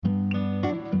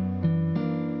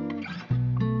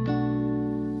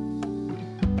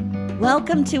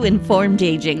Welcome to Informed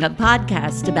Aging, a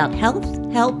podcast about health,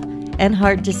 help, and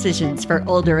hard decisions for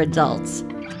older adults.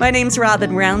 My name's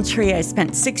Robin Roundtree. I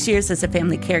spent 6 years as a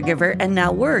family caregiver and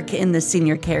now work in the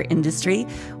senior care industry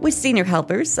with Senior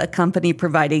Helpers, a company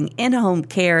providing in-home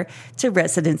care to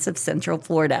residents of Central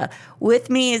Florida. With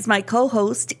me is my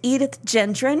co-host, Edith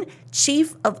Gendron,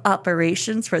 Chief of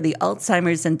Operations for the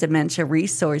Alzheimer's and Dementia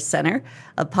Resource Center,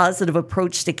 a Positive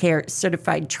Approach to Care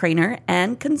certified trainer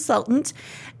and consultant,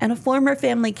 and a former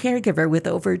family caregiver with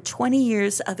over 20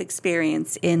 years of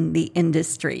experience in the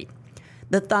industry.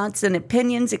 The thoughts and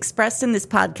opinions expressed in this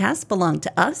podcast belong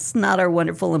to us, not our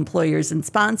wonderful employers and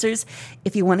sponsors.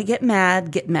 If you want to get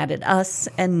mad at us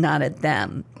and not at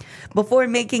them. Before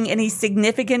making any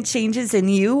significant changes in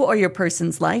you or your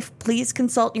person's life, please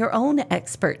consult your own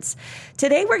experts.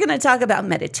 Today, we're going to talk about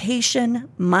meditation,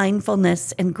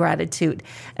 mindfulness, and gratitude,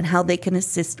 and how they can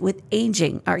assist with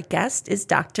aging. Our guest is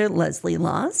Dr. Leslie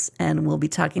Laws, and we'll be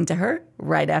talking to her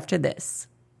right after this.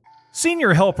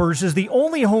 Senior Helpers is the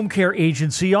only home care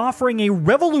agency offering a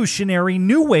revolutionary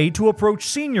new way to approach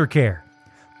senior care,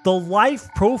 the Life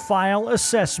Profile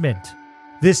Assessment.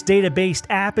 This data-based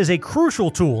app is a crucial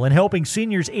tool in helping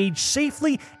seniors age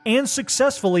safely and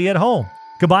successfully at home.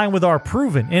 Combined with our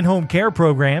proven in-home care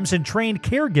programs and trained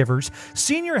caregivers,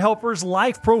 Senior Helpers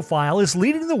Life Profile is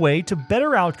leading the way to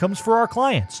better outcomes for our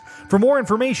clients. For more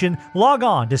information, log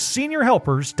on to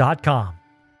seniorhelpers.com.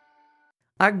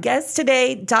 Our guest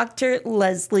today, Dr.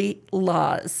 Leslie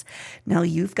Laws. Now,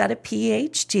 you've got a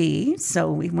PhD,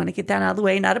 so we want to get that out of the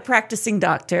way. Not a practicing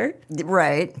doctor.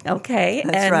 Right. Okay.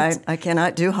 That's right. I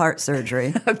cannot do heart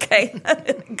surgery. Okay.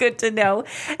 Good to know.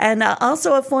 And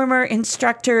also a former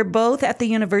instructor both at the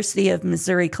University of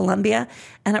Missouri-Columbia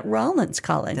and at Rollins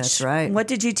College. That's right. What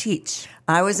did you teach?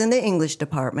 I was in the English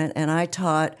department, and I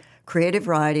taught creative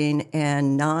writing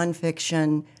and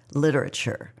nonfiction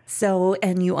literature. So,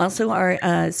 and you also are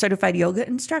a certified yoga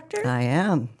instructor? I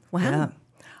am. Wow. Yeah.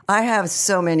 I have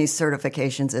so many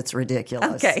certifications, it's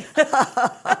ridiculous. Okay.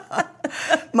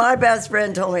 My best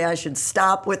friend told me I should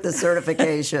stop with the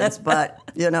certifications, but,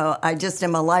 I just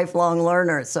am a lifelong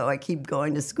learner, so I keep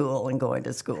going to school and going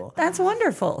to school. That's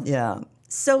wonderful. Yeah.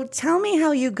 So tell me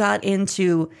how you got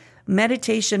into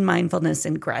meditation, mindfulness,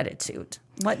 and gratitude.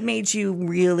 What made you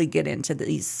really get into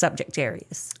these subject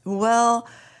areas? Well,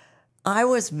 I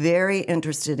was very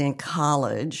interested in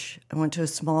college. I went to a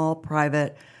small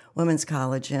private women's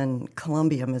college in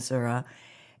Columbia, Missouri,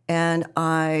 and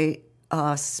I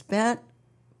took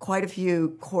quite a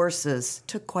few courses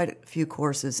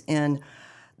in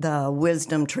the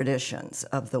wisdom traditions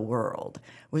of the world.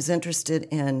 Was interested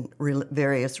in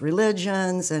various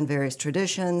religions and various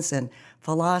traditions and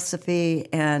philosophy,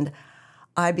 and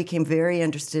I became very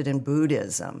interested in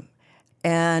Buddhism.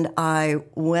 And I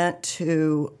went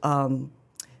to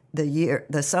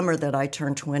the summer that I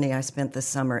turned 20, I spent the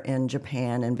summer in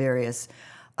Japan and various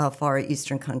Far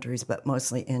Eastern countries, but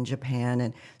mostly in Japan,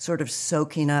 and sort of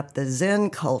soaking up the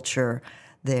Zen culture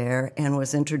there, and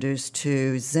was introduced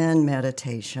to Zen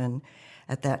meditation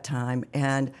at that time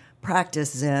and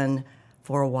practiced Zen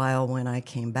for a while when I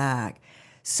came back.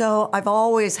 So I've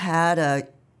always had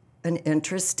an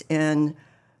interest in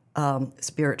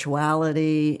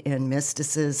spirituality, in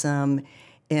mysticism,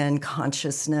 in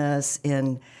consciousness,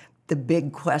 in the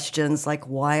big questions like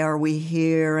why are we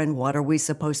here and what are we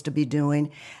supposed to be doing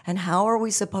and how are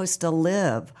we supposed to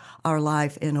live our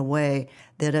life in a way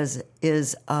that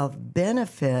is of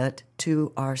benefit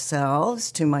to ourselves,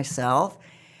 to myself,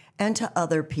 and to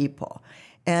other people.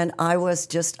 And I was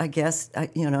just, I guess,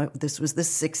 this was the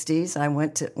 60s. I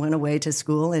went away to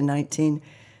school in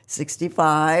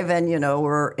 1965, and,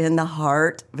 we're in the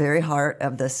very heart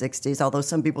of the 60s, although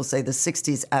some people say the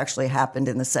 60s actually happened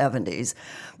in the 70s.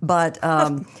 But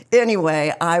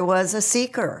anyway, I was a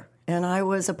seeker, and I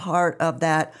was a part of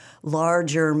that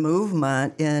larger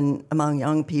movement among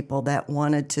young people that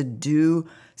wanted to do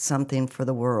something for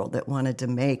the world, that wanted to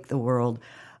make the world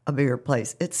a bigger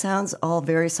place. It sounds all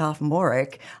very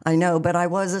sophomoric, I know, but I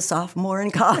was a sophomore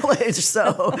in college,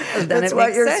 so that's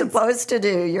what you're supposed to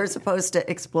do. You're supposed to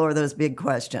explore those big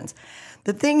questions.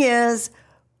 The thing is,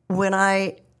 when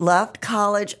I left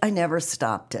college, I never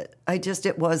stopped it.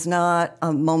 It was not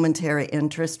a momentary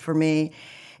interest for me,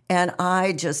 and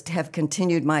I just have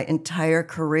continued my entire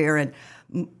career and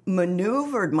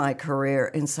maneuvered my career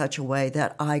in such a way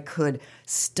that I could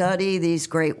study these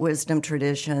great wisdom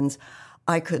traditions.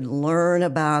 I could learn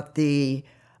about the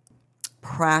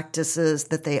practices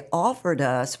that they offered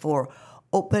us for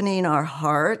opening our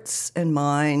hearts and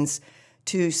minds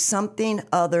to something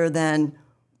other than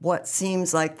what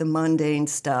seems like the mundane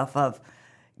stuff of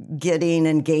getting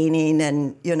and gaining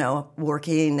and,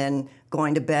 working and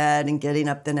going to bed and getting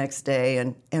up the next day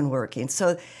and working.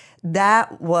 So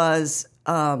that was,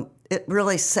 it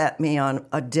really set me on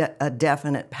a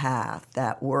definite path,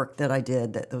 that work that I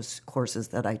did, those courses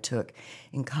that I took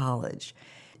in college.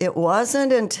 It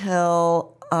wasn't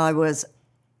until I was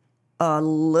a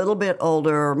little bit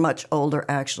older, much older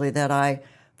actually, that I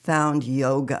found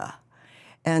yoga.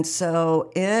 And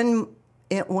so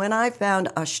when I found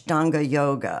Ashtanga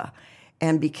yoga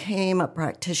and became a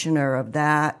practitioner of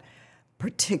that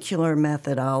particular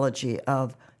methodology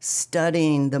of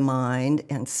studying the mind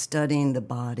and studying the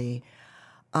body,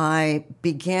 I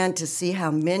began to see how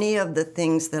many of the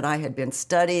things that I had been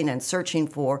studying and searching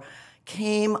for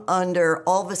came under,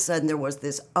 all of a sudden there was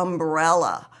this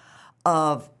umbrella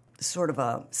of sort of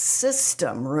a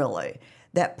system, really,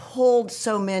 that pulled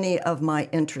so many of my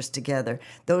interests together.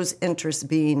 Those interests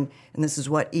being, and this is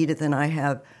what Edith and I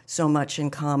have so much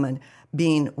in common,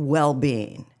 being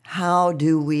well-being. How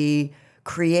do we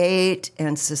create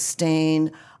and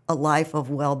sustain a life of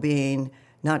well-being,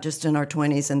 not just in our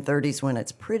 20s and 30s when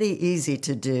it's pretty easy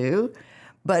to do,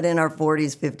 but in our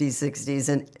 40s, 50s, 60s,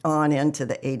 and on into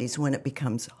the 80s when it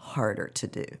becomes harder to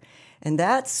do. And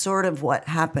that's sort of what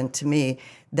happened to me,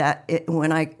 that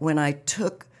when I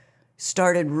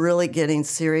started really getting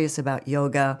serious about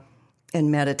yoga,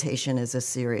 and meditation is a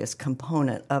serious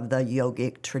component of the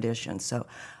yogic tradition. So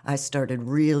I started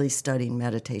really studying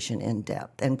meditation in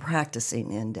depth and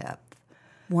practicing in depth.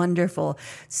 Wonderful.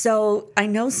 So I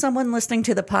know someone listening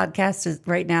to the podcast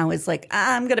right now is like,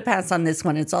 I'm going to pass on this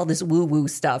one. It's all this woo-woo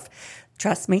stuff.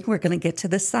 Trust me, we're going to get to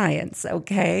the science,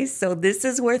 okay? So this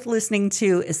is worth listening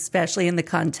to, especially in the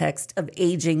context of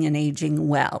aging and aging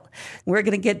well. We're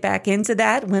going to get back into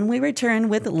that when we return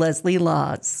with Leslie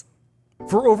Laws.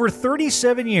 For over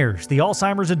 37 years, the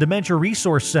Alzheimer's and Dementia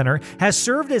Resource Center has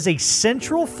served as a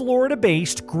Central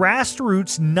Florida-based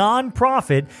grassroots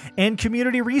nonprofit and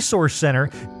community resource center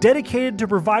dedicated to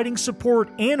providing support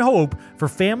and hope for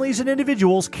families and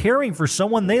individuals caring for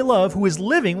someone they love who is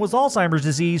living with Alzheimer's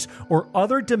disease or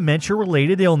other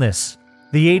dementia-related illness.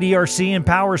 The ADRC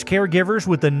empowers caregivers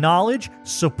with the knowledge,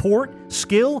 support,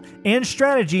 skill, and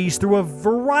strategies through a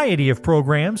variety of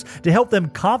programs to help them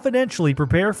confidentially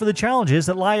prepare for the challenges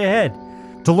that lie ahead.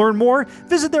 To learn more,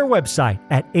 visit their website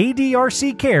at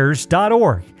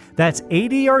adrccares.org. That's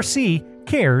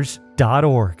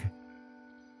adrccares.org.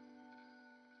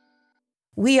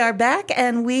 We are back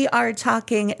and we are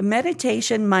talking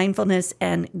meditation, mindfulness,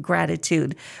 and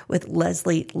gratitude with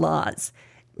Leslie Laws.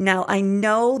 Now, I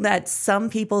know that some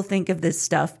people think of this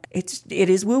stuff, it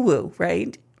is woo-woo,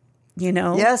 right?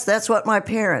 Yes, that's what my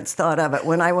parents thought of it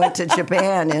when I went to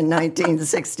Japan in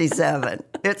 1967.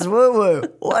 It's woo-woo.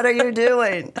 What are you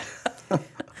doing?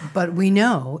 But we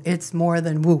know it's more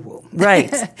than woo-woo.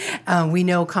 Right. We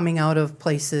know coming out of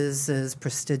places as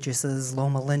prestigious as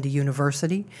Loma Linda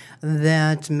University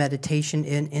that meditation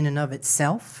in and of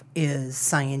itself is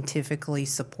scientifically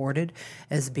supported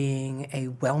as being a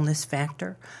wellness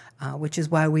factor, which is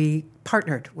why we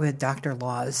partnered with Dr.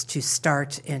 Laws to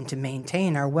start and to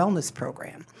maintain our wellness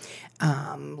program.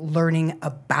 Learning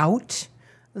about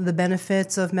the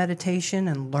benefits of meditation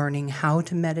and learning how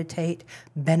to meditate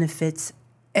benefits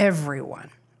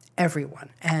everyone,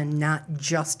 and not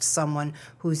just someone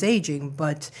who's aging,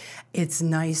 but it's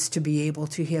nice to be able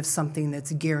to have something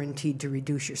that's guaranteed to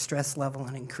reduce your stress level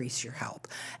and increase your health.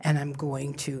 And I'm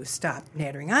going to stop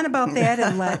nattering on about that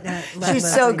and let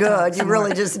She's so good. You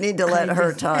really just need to let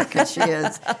her talk because she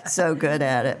is so good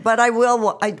at it. But I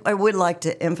would like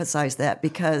to emphasize that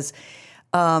because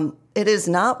it is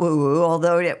not woo-woo,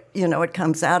 although it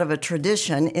comes out of a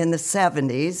tradition in the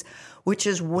 70s, which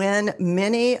is when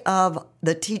many of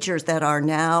the teachers that are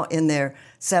now in their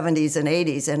 70s and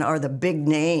 80s and are the big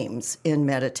names in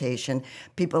meditation,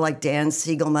 people like Dan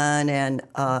Siegelman and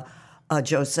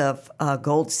Joseph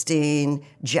Goldstein,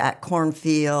 Jack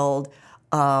Kornfield,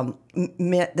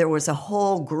 there was a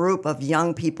whole group of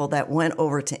young people that went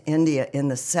over to India in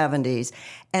the 70s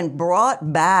and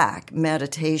brought back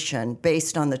meditation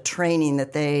based on the training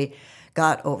that they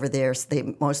got over there.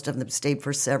 So most of them stayed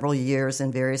for several years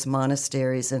in various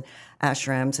monasteries and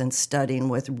ashrams and studying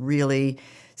with really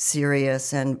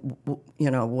serious and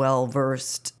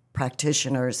well-versed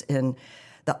practitioners in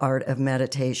the art of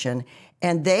meditation.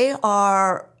 And they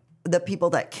are the people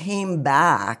that came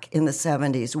back in the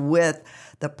 70s with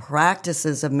the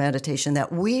practices of meditation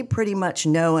that we pretty much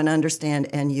know and understand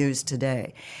and use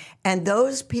today. And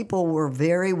those people were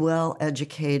very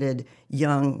well-educated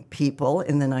young people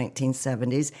in the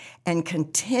 1970s and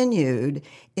continued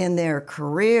in their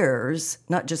careers,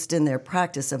 not just in their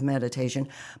practice of meditation,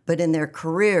 but in their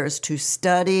careers to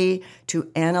study,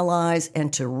 to analyze,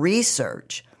 and to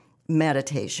research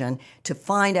meditation to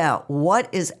find out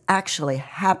what is actually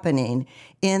happening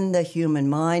in the human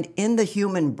mind, in the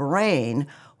human brain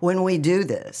when we do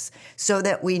this, so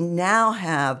that we now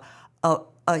have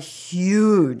a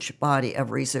huge body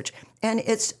of research. And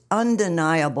it's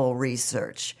undeniable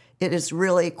research. It is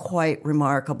really quite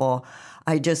remarkable.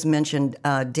 I just mentioned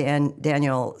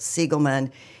Daniel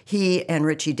Siegelman. He and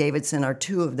Richie Davidson are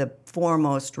two of the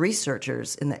foremost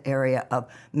researchers in the area of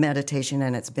meditation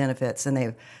and its benefits. And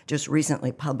they've just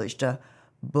recently published a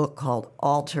book called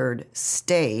Altered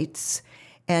States.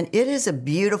 And it is a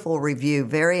beautiful review,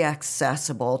 very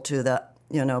accessible to the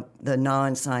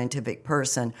non-scientific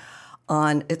person.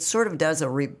 It sort of does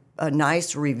a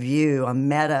nice review, a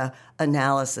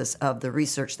meta-analysis of the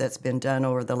research that's been done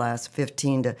over the last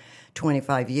 15 to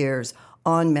 25 years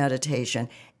on meditation.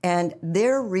 And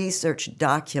their research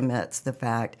documents the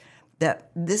fact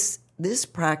that this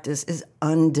practice is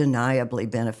undeniably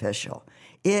beneficial.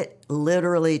 It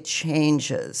literally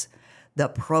changes the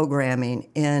programming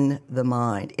in the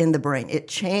mind, in the brain. It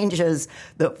changes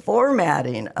the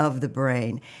formatting of the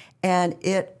brain. And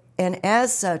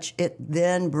as such, it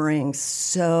then brings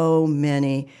so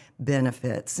many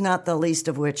benefits, not the least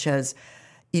of which, as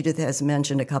Edith has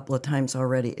mentioned a couple of times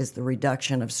already, is the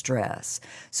reduction of stress.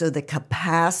 So the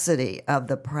capacity of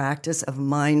the practice of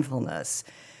mindfulness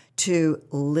to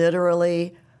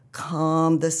literally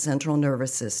calm the central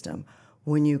nervous system.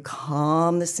 When you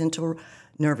calm the central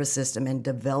nervous system and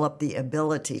develop the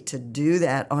ability to do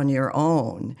that on your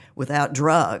own without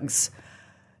drugs,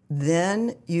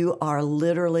 then you are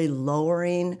literally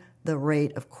lowering the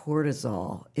rate of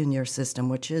cortisol in your system,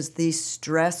 which is the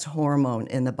stress hormone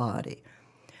in the body.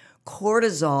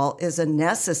 Cortisol is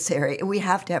we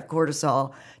have to have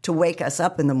cortisol to wake us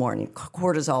up in the morning.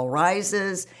 Cortisol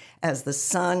rises as the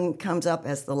sun comes up,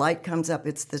 as the light comes up.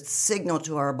 It's the signal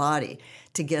to our body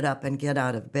to get up and get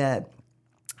out of bed.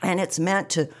 And it's meant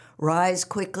to rise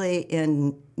quickly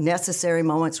in necessary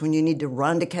moments when you need to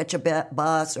run to catch a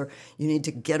bus or you need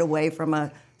to get away from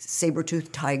a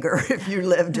saber-toothed tiger if you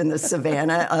lived in the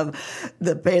savannah of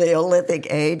the Paleolithic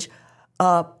age.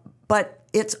 But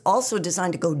it's also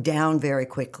designed to go down very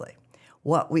quickly.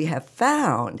 What we have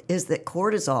found is that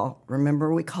cortisol,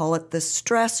 remember we call it the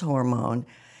stress hormone,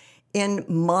 in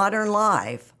modern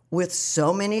life with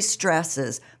so many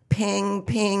stresses, ping,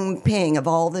 ping, ping of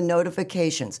all the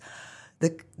notifications,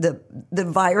 the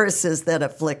viruses that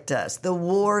afflict us, the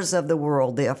wars of the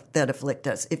world that afflict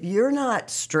us. If you're not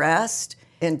stressed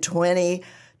in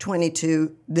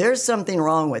 2022, there's something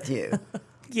wrong with you.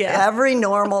 Yeah. Every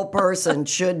normal person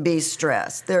should be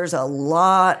stressed. There's a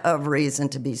lot of reason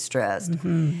to be stressed.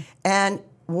 Mm-hmm. And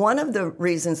one of the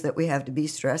reasons that we have to be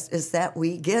stressed is that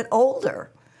we get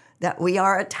older, that we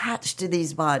are attached to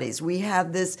these bodies. We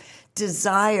have this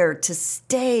desire to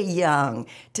stay young,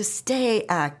 to stay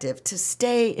active, to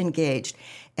stay engaged.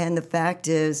 And the fact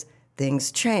is,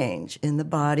 things change in the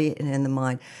body and in the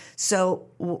mind. So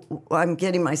I'm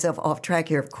getting myself off track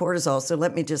here of cortisol, so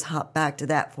let me just hop back to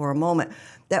that for a moment.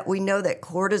 That we know that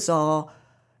cortisol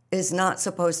is not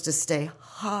supposed to stay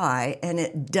high, and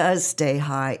it does stay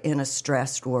high in a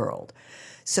stressed world.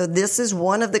 So this is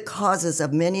one of the causes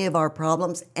of many of our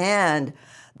problems, and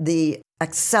the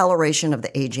acceleration of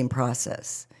the aging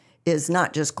process is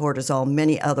not just cortisol,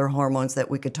 many other hormones that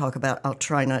we could talk about. I'll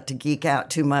try not to geek out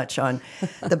too much on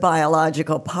the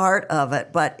biological part of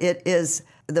it, but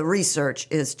the research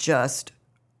is just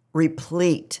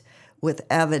replete with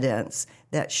evidence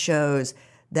that shows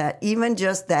that even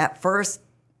just that first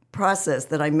process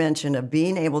that I mentioned of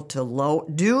being able to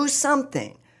do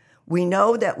something, we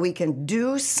know that we can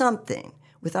do something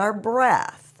with our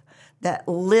breath that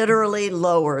literally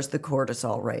lowers the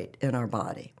cortisol rate in our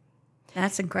body.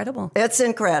 That's incredible. It's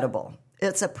incredible.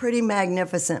 It's a pretty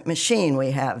magnificent machine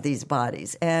we have, these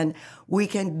bodies. And we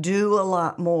can do a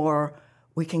lot more.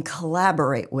 We can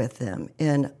collaborate with them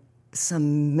in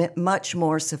some much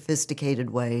more sophisticated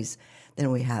ways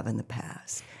than we have in the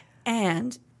past.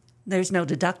 And there's no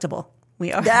deductible.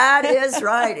 That is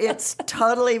right. It's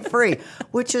totally free,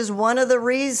 which is one of the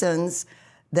reasons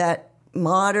that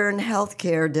modern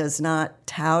healthcare does not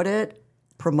tout it,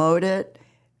 promote it,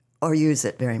 or use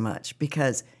it very much,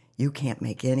 because you can't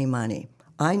make any money.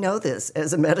 I know this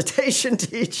as a meditation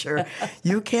teacher.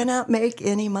 You cannot make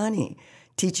any money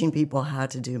teaching people how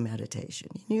to do meditation.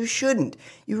 You shouldn't.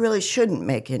 You really shouldn't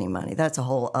make any money. That's a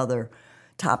whole other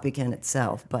topic in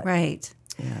itself. But right.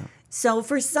 Yeah. So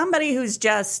for somebody who's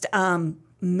just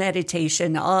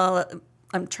meditation,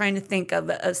 I'm trying to think of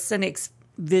a cynic's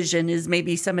vision is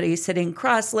maybe somebody sitting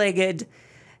cross-legged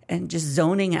and just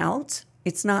zoning out.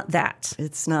 It's not that.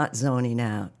 It's not zoning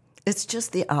out. It's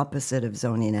just the opposite of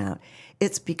zoning out.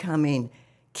 It's becoming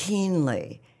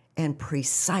keenly and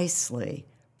precisely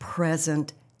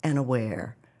present and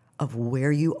aware of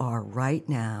where you are right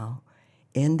now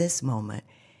in this moment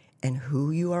and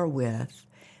who you are with,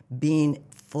 being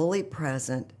fully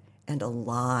present and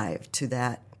alive to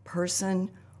that person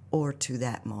or to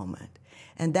that moment.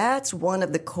 And that's one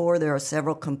of the core, there are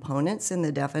several components in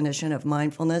the definition of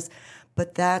mindfulness,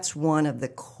 but that's one of the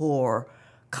core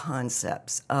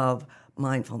concepts of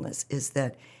mindfulness, is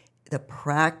that the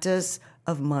practice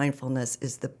of mindfulness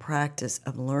is the practice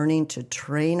of learning to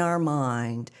train our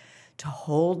mind to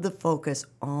hold the focus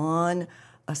on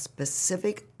a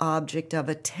specific object of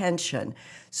attention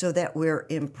so that we're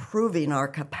improving our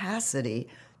capacity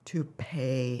to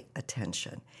pay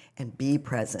attention and be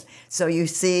present. So you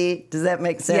see, does that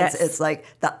make sense? Yes. It's like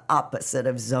the opposite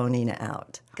of zoning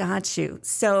out. Got you.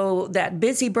 So that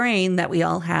busy brain that we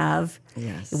all have,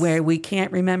 Yes. where we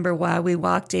can't remember why we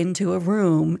walked into a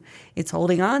room, it's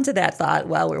holding on to that thought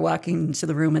while we're walking into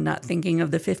the room and not thinking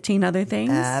of the 15 other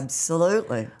things.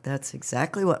 Absolutely. That's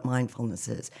exactly what mindfulness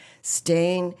is.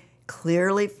 Staying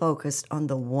clearly focused on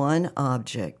the one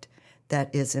object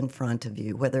that is in front of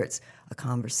you, whether it's a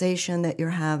conversation that you're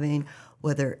having,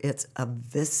 whether it's a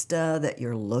vista that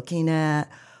you're looking at,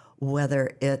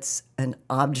 whether it's an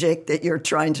object that you're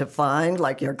trying to find,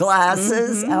 like your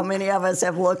glasses. How many of us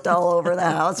have looked all over the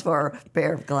house for a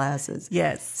pair of glasses?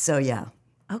 Yes. So, yeah.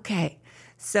 Okay.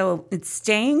 So it's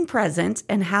staying present,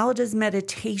 and how does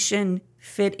meditation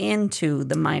fit into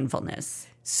the mindfulness?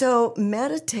 So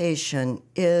meditation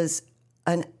is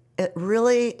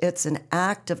it's an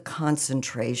act of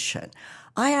concentration.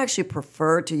 I actually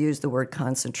prefer to use the word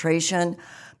concentration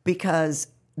because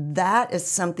that is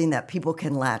something that people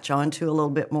can latch onto a little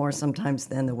bit more sometimes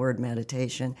than the word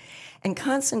meditation. And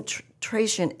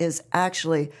concentration is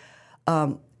actually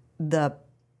the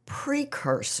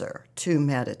precursor to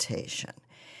meditation,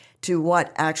 to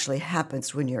what actually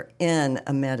happens when you're in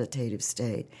a meditative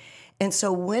state. And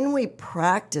so when we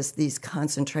practice these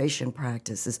concentration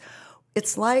practices,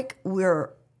 it's like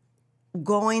we're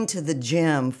going to the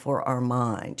gym for our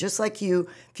mind. Just like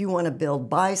if you want to build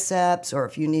biceps, or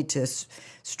if you need to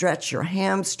stretch your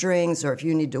hamstrings, or if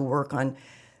you need to work on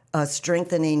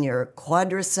strengthening your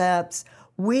quadriceps,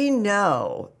 we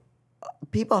know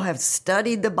people have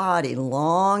studied the body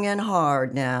long and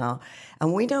hard now,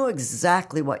 and we know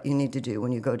exactly what you need to do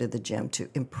when you go to the gym to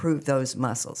improve those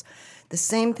muscles. The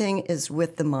same thing is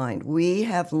with the mind. We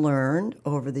have learned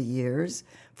over the years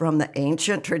from the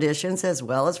ancient traditions as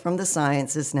well as from the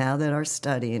sciences now that are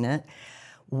studying it,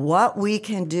 what we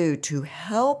can do to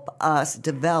help us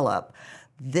develop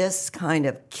this kind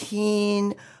of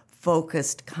keen,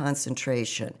 focused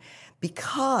concentration.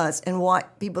 Because, and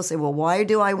what people say, well, why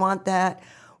do I want that?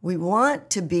 We want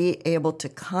to be able to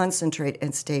concentrate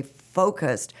and stay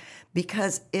focused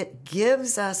because it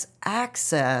gives us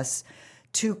access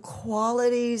to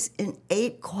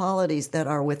innate qualities that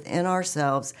are within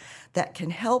ourselves that can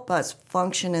help us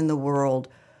function in the world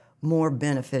more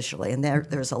beneficially. And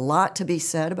there's a lot to be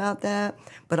said about that,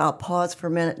 but I'll pause for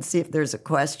a minute and see if there's a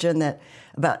question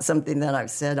about something that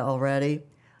I've said already.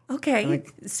 Okay,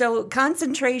 so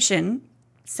concentration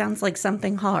sounds like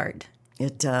something hard.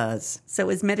 It does. So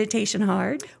is meditation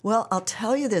hard? Well, I'll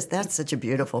tell you this. That's such a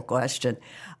beautiful question.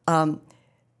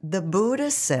 The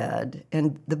Buddha said,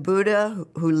 and the Buddha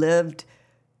who lived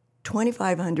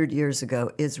 2,500 years ago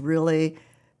is really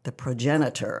the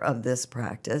progenitor of this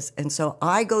practice. And so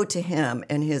I go to him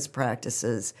and his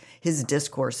practices, his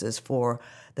discourses for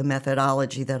the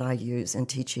methodology that I use in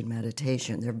teaching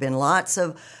meditation. There have been lots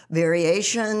of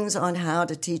variations on how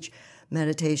to teach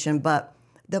meditation, but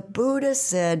the Buddha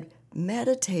said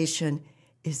meditation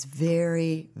is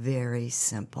very, very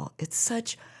simple.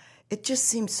 It just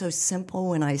seems so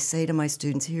simple when I say to my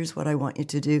students, here's what I want you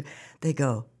to do. They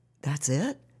go, that's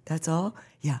it? That's all?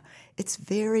 Yeah. It's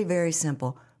very, very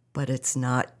simple, but it's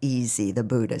not easy, the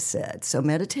Buddha said. So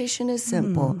meditation is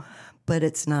simple, but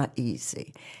it's not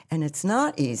easy. And it's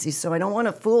not easy, so I don't want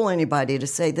to fool anybody to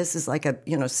say this is like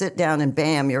sit down and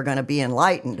bam, you're going to be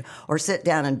enlightened, or sit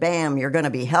down and bam, you're going to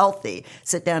be healthy.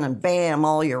 Sit down and bam,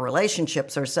 all your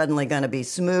relationships are suddenly going to be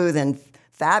smooth and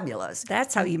fabulous.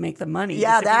 That's how you make the money.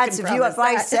 Yeah, if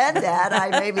I said that,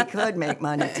 I maybe could make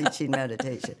money teaching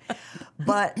meditation.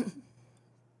 But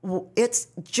it's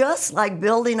just like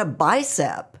building a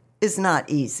bicep is not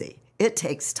easy. It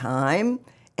takes time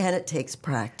and it takes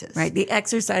practice. Right. The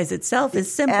exercise itself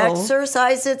is simple.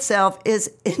 Exercise itself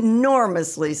is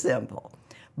enormously simple,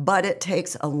 but it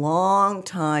takes a long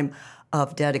time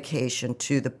of dedication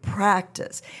to the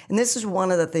practice. And this is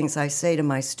one of the things I say to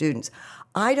my students.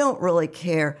 I don't really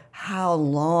care how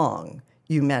long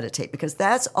you meditate, because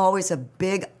that's always a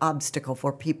big obstacle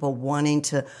for people wanting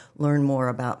to learn more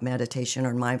about meditation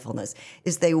or mindfulness,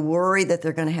 is they worry that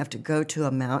they're going to have to go to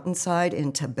a mountainside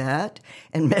in Tibet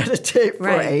and meditate for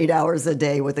 8 hours a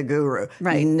day with a guru.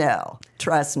 Right. No,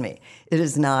 trust me, it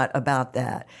is not about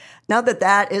that. Not that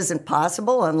that isn't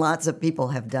possible, and lots of people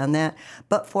have done that,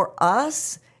 but for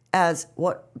us, as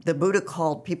what the Buddha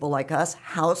called people like us,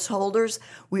 householders.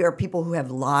 We are people who have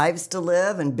lives to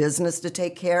live and business to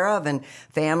take care of and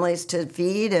families to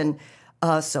feed and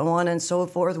so on and so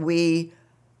forth. We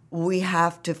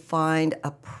have to find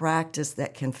a practice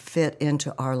that can fit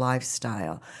into our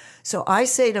lifestyle. So I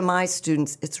say to my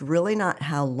students, it's really not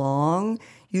how long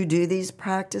you do these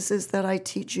practices that I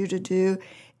teach you to do,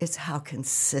 it's how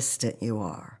consistent you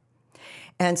are.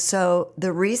 And so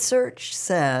the research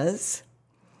says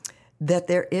that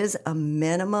there is a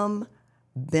minimum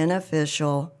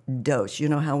beneficial dose. You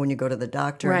know how when you go to the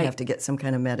doctor and you have to get some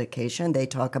kind of medication, they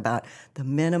talk about the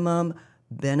minimum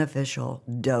beneficial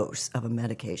dose of a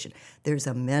medication. There's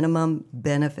a minimum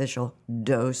beneficial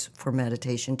dose for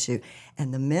meditation too,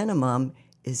 and the minimum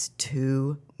is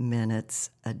 2 minutes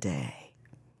a day.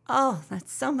 Oh,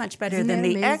 that's so much better Isn't than that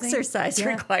the amazing? exercise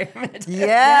requirement.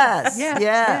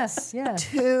 Yes.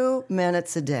 2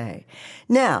 minutes a day.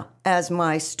 Now, as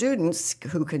my students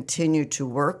who continue to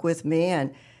work with me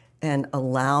and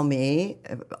allow me,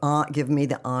 give me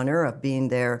the honor of being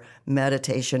their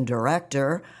meditation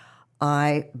director,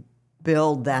 I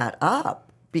build that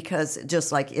up, because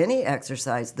just like any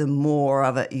exercise, the more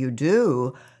of it you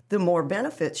do, the more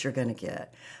benefits you're going to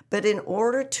get. But in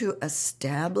order to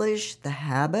establish the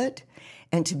habit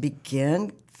and to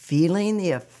begin feeling the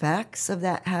effects of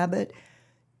that habit,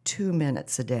 2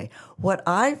 minutes a day. What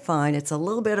I find, it's a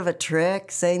little bit of a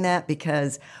trick saying that,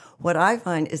 because what I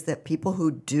find is that people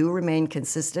who do remain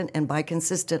consistent, and by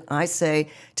consistent, I say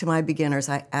to my beginners,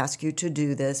 I ask you to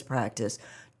do this practice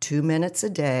 2 minutes a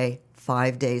day,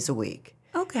 5 days a week.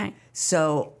 Okay.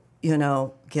 So,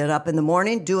 get up in the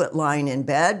morning, do it lying in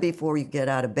bed before you get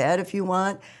out of bed if you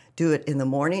want. Do it in the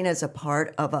morning as a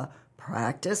part of a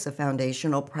practice, a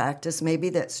foundational practice maybe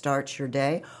that starts your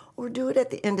day, or do it at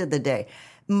the end of the day.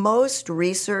 Most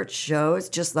research shows,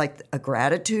 just like a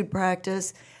gratitude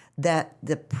practice, that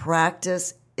the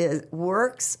practice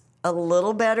works a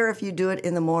little better if you do it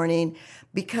in the morning,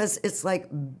 because it's like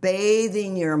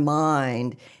bathing your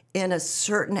mind in a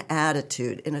certain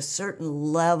attitude, in a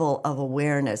certain level of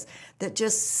awareness that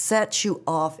just sets you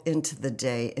off into the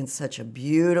day in such a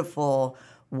beautiful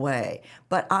way.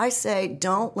 But I say,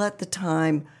 don't let the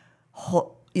time,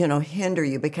 hinder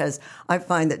you, because I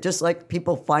find that just like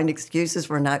people find excuses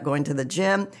for not going to the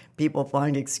gym, people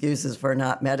find excuses for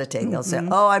not meditating. They'll say,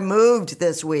 oh, I moved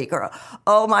this week, or,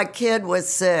 oh, my kid was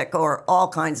sick, or all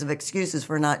kinds of excuses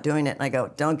for not doing it. And I go,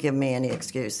 don't give me any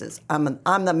excuses. I'm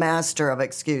the master of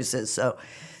excuses. So,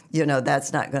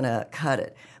 that's not going to cut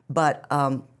it. But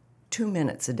 2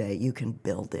 minutes a day you can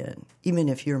build in, even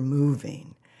if you're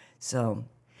moving. So...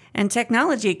 And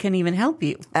technology can even help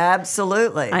you.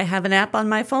 Absolutely. I have an app on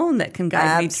my phone that can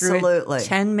guide me through a Absolutely.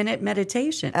 10-minute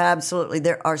meditation. Absolutely.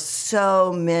 There are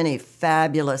so many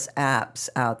fabulous apps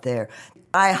out there.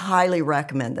 I highly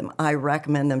recommend them. I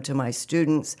recommend them to my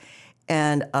students,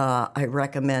 and I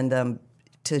recommend them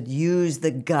to use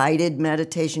the guided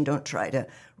meditation. Don't try to,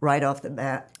 right off the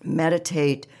bat,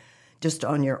 meditate just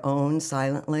on your own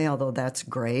silently, although that's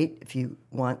great if you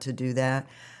want to do that.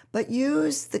 But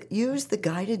use the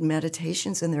guided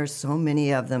meditations, and there are so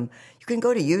many of them. You can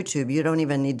go to YouTube. You don't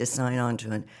even need to sign on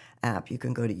to an app. You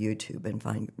can go to YouTube and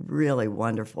find really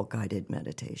wonderful guided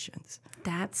meditations.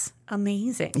 That's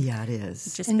amazing. Yeah, it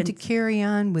is. To carry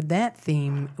on with that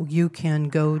theme, you can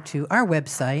go to our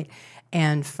website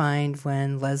and find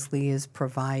when Leslie is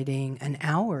providing an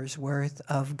hour's worth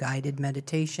of guided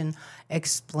meditation,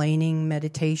 explaining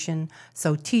meditation.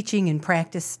 So teaching and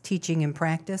practice.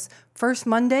 First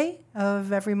Monday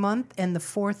of every month and the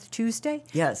fourth Tuesday.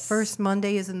 Yes. First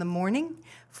Monday is in the morning,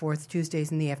 fourth Tuesday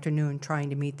is in the afternoon, trying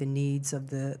to meet the needs of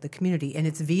the community. And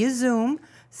it's via Zoom,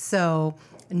 so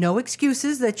no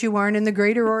excuses that you aren't in the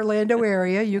greater Orlando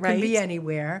area. You can be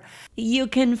anywhere. You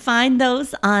can find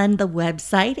those on the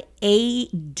website,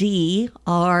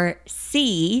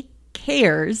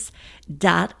 adrccares.com.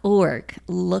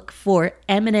 Look for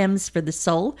M&Ms for the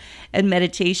Soul and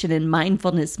Meditation and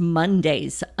Mindfulness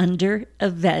Mondays under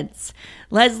Events.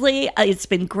 Leslie, it's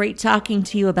been great talking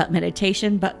to you about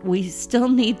meditation, but we still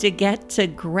need to get to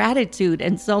gratitude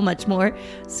and so much more.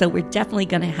 So we're definitely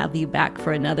going to have you back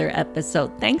for another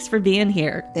episode. Thanks for being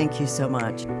here. Thank you so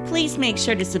much. Please make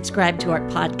sure to subscribe to our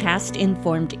podcast,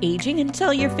 Informed Aging, and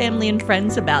tell your family and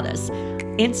friends about us.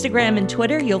 Instagram and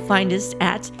Twitter, you'll find us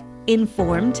at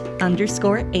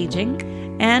informed_aging,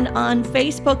 and on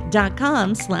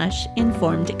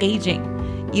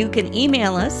facebook.com/informedaging. You can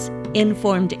email us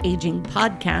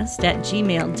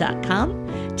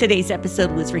informedagingpodcast@gmail.com. Today's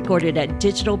episode was recorded at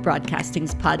Digital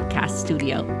Broadcasting's podcast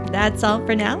studio. That's all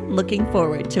for now. Looking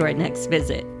forward to our next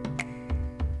visit.